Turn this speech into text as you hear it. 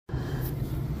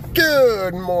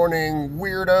Good morning,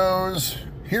 weirdos.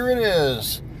 Here it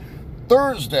is,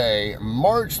 Thursday,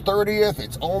 March 30th.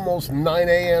 It's almost 9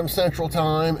 a.m. Central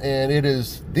Time, and it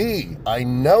is I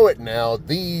know it now,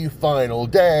 the final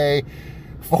day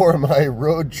for my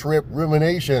road trip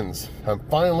ruminations. I'm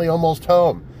finally almost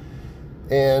home.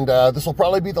 And this will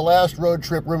probably be the last road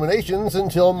trip ruminations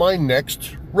until my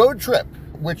next road trip,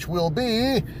 which will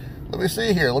be, let me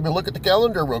see here, let me look at the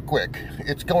calendar real quick.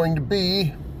 It's going to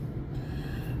be,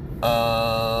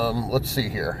 let's see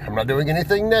here. I'm not doing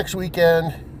anything next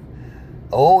weekend.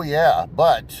 Oh yeah,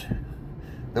 but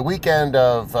the weekend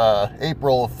of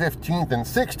April 15th and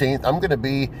 16th, I'm going to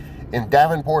be in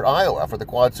Davenport, Iowa for the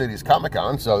Quad Cities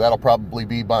Comic-Con, so that'll probably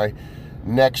be my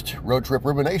next road trip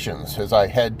ruminations as I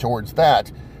head towards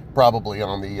that, probably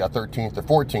on the 13th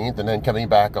or 14th, and then coming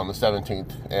back on the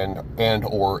 17th and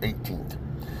or 18th.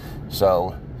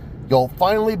 So you'll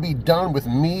finally be done with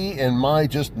me and my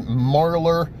just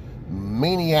marler,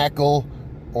 maniacal,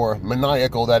 or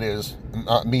maniacal, that is,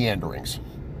 meanderings.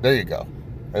 There you go.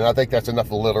 And I think that's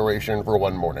enough alliteration for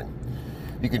one morning.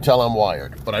 You can tell I'm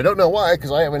wired, but I don't know why,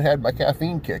 because I haven't had my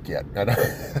caffeine kick yet.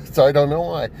 So I don't know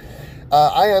why.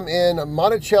 I am in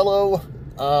Monticello,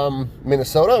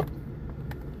 Minnesota.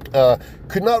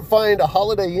 Could not find a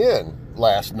Holiday Inn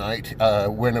last night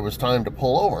when it was time to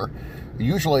pull over.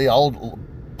 Usually I'll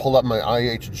pull up my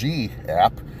IHG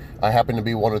app. I happen to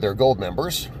be one of their gold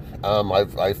members.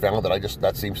 I found that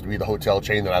that seems to be the hotel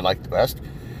chain that I like the best.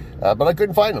 But I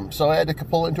couldn't find them, so I had to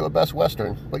pull into a Best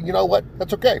Western. But you know what?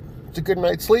 That's okay. It's a good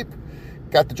night's sleep.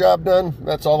 Got the job done.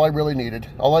 That's all I really needed.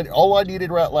 All I needed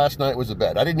last night was a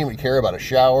bed. I didn't even care about a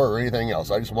shower or anything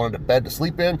else. I just wanted a bed to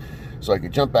sleep in so I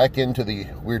could jump back into the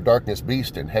Weird Darkness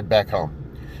beast and head back home.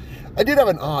 I did have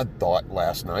an odd thought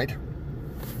last night.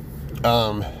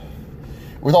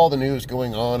 With all the news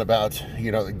going on about,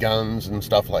 the guns and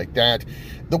stuff like that,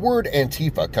 the word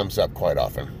Antifa comes up quite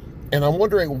often. And I'm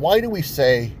wondering, why do we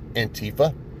say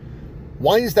Antifa?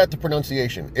 Why is that the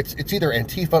pronunciation? It's either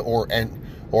Antifa or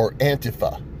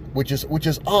Antifa, which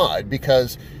is odd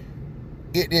because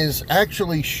it is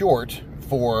actually short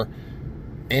for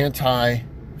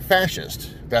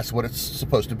anti-fascist. That's what it's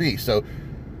supposed to be. So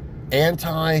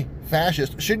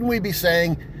anti-fascist. Shouldn't we be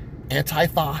saying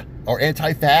Antifa or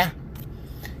Antifa?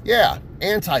 Yeah,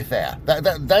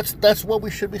 Antifa. That's what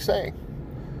we should be saying.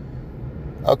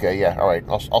 Okay, yeah, all right.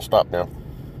 I'll stop now.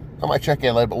 I might check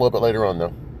in a little bit later on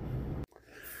though.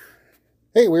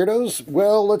 Hey weirdos,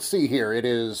 well, let's see here. It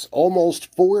is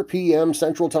almost 4 p.m.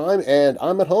 Central Time, and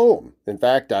I'm at home. In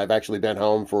fact, I've actually been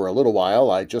home for a little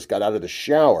while. I just got out of the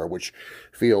shower, which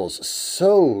feels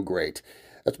so great.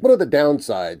 That's one of the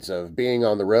downsides of being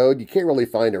on the road. You can't really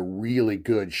find a really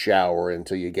good shower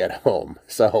until you get home.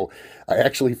 So I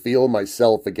actually feel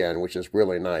myself again, which is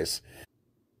really nice.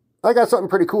 I got something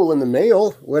pretty cool in the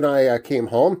mail when I came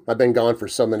home. I've been gone for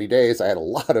so many days. I had a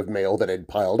lot of mail that had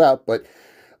piled up, but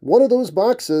one of those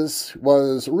boxes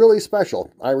was really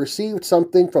special. I received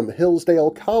something from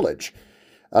Hillsdale College.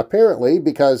 Apparently,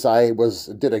 because I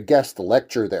did a guest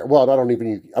lecture there. Well, I don't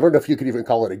know if you could even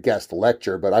call it a guest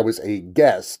lecture, but I was a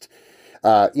guest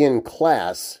in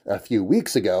class a few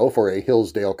weeks ago for a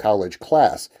Hillsdale College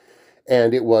class.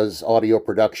 And it was audio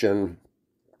production,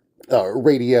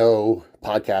 radio,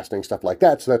 podcasting, stuff like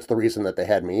that. So that's the reason that they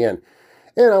had me in.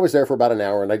 And I was there for about an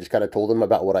hour, and I just kind of told them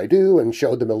about what I do and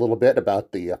showed them a little bit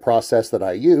about the process that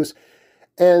I use.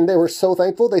 And they were so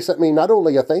thankful. They sent me not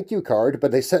only a thank you card,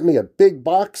 but they sent me a big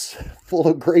box full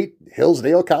of great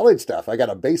Hillsdale College stuff. I got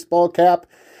a baseball cap.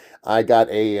 I got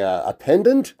a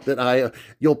pendant that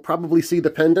you'll probably see the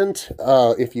pendant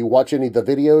if you watch any of the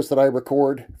videos that I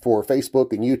record for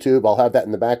Facebook and YouTube. I'll have that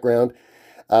in the background.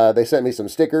 They sent me some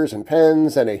stickers and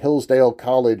pens and a Hillsdale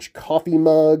College coffee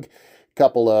mug,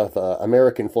 couple of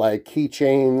American flag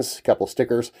keychains, couple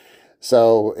stickers.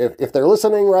 So if they're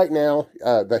listening right now,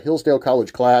 the Hillsdale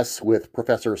College class with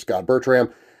Professor Scott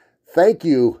Bertram, thank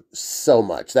you so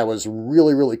much. That was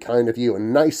really, really kind of you. A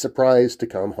nice surprise to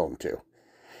come home to.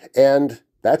 And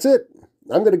that's it.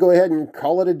 I'm going to go ahead and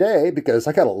call it a day because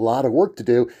I got a lot of work to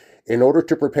do in order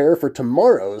to prepare for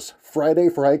tomorrow's Friday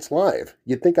Frights Live.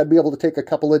 You'd think I'd be able to take a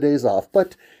couple of days off,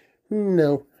 but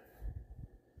no.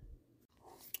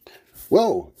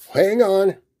 Whoa, hang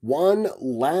on. One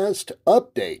last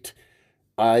update.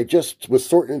 I just was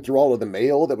sorting through all of the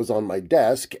mail that was on my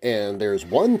desk, and there's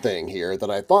one thing here that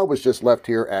I thought was just left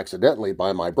here accidentally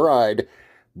by my bride,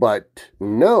 but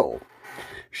no.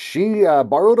 She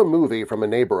borrowed a movie from a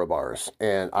neighbor of ours,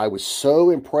 and I was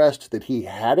so impressed that he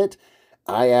had it,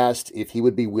 I asked if he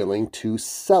would be willing to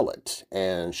sell it.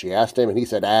 And she asked him, and he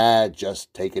said,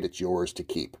 just take it, it's yours to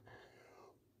keep.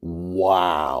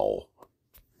 Wow.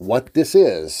 what this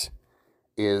is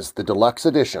the deluxe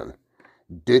edition,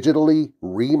 digitally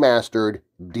remastered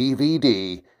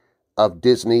DVD of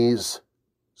Disney's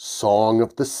Song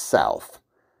of the South.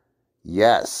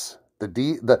 Yes,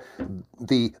 the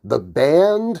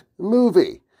banned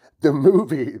movie, the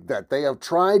movie that they have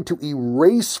tried to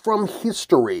erase from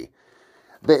history.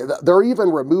 They're even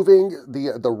removing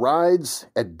the rides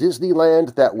at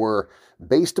Disneyland that were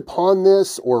based upon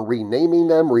this, or renaming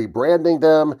them, rebranding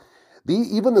them.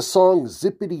 Even the song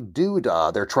Zippity Doo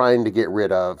Dah they're trying to get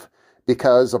rid of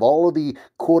because of all of the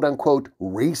quote-unquote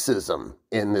racism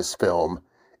in this film.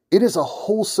 It is a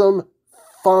wholesome,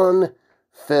 fun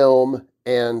film,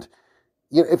 and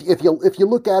you know, if you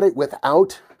look at it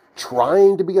without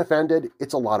trying to be offended,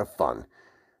 it's a lot of fun.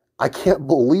 I can't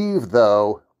believe,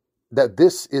 though, that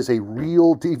this is a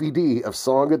real DVD of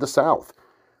Song of the South.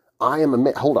 I am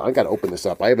amazed. Hold on, I got to open this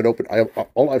up. I haven't opened.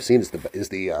 All I've seen is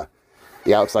the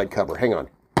outside cover. Hang on.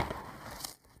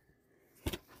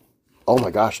 Oh my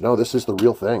gosh, no, this is the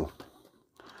real thing.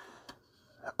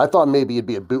 I thought maybe it'd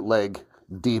be a bootleg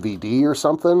DVD or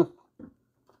something,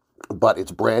 but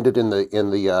it's branded in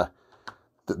the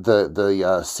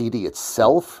CD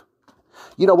itself.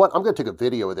 You know what? I'm going to take a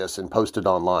video of this and post it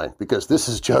online because this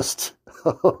is just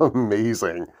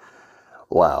amazing.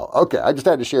 Wow. Okay, I just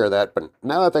had to share that, but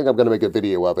now I think I'm going to make a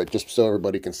video of it just so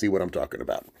everybody can see what I'm talking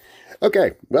about.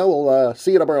 Okay, well, we'll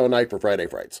see you tomorrow night for Friday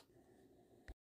Frights.